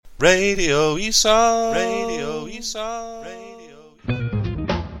Radio Esau. Radio Esau.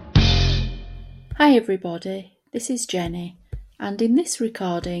 Hi everybody, this is Jenny, and in this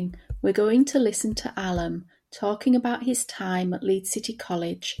recording we're going to listen to Alam talking about his time at Leeds City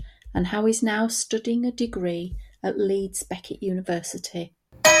College and how he's now studying a degree at Leeds Beckett University.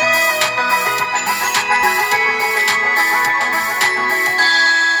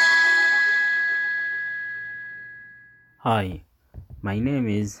 Hi, my name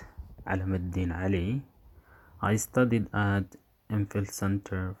is Alamuddin Ali. I studied at MPhil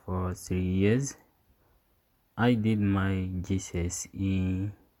Center for 3 years. I did my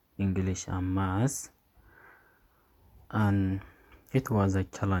GCSE English and Maths, and it was a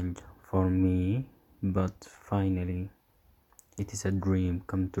challenge for me, but finally it is a dream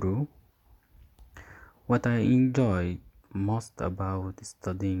come true. What I enjoyed most about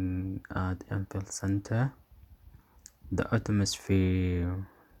studying at MPhil Center, the atmosphere,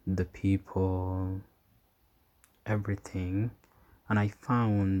 the people, everything, and I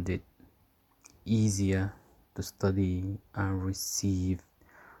found it easier to study and receive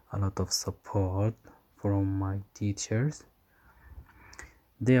a lot of support from my teachers.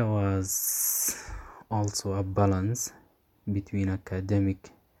 There was also a balance between academic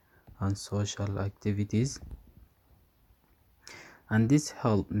and social activities, and this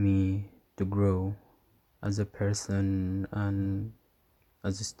helped me to grow as a person and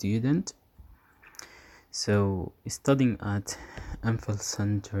as a student. So studying at MPhil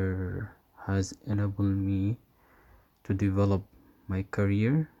Center has enabled me to develop my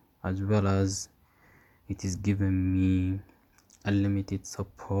career, as well as it is given me unlimited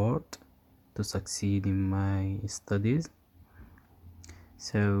support to succeed in my studies.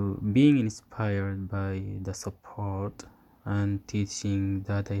 So being inspired by the support and teaching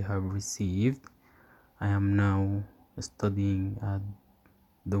that I have received, I am now studying at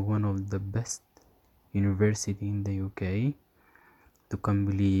one of the best university in the UK to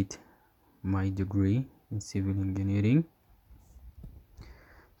complete my degree in civil engineering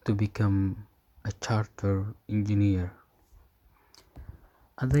to become a chartered engineer.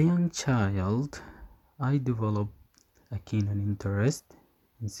 As a young child, I developed a keen interest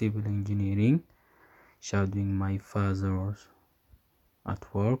in civil engineering, shadowing my father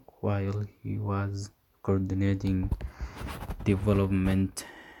at work while he was coordinating development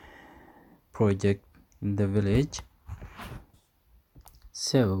project in the village.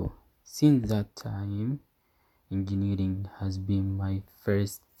 So since that time, engineering has been my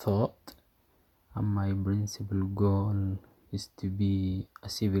first thought, and my principal goal is to be a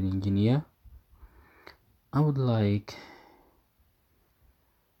civil engineer. I would like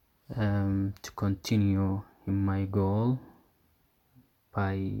to continue in my goal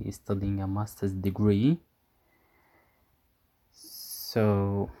by studying a master's degree.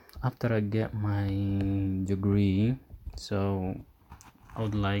 So after I get my degree, so I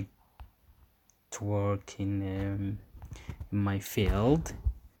would like to work in my field.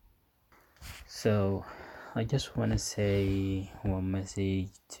 So I just want to say one message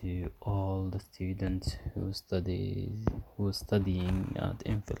to all the students who are studying at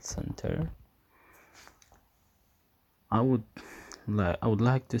MPhil Center. I would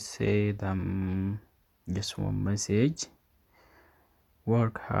like to say them just one message: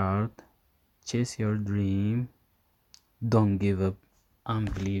 work hard, chase your dream, don't give up,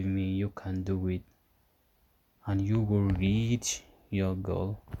 and believe me, you can do it, and you will reach your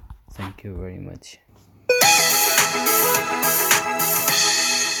goal. Thank you very much.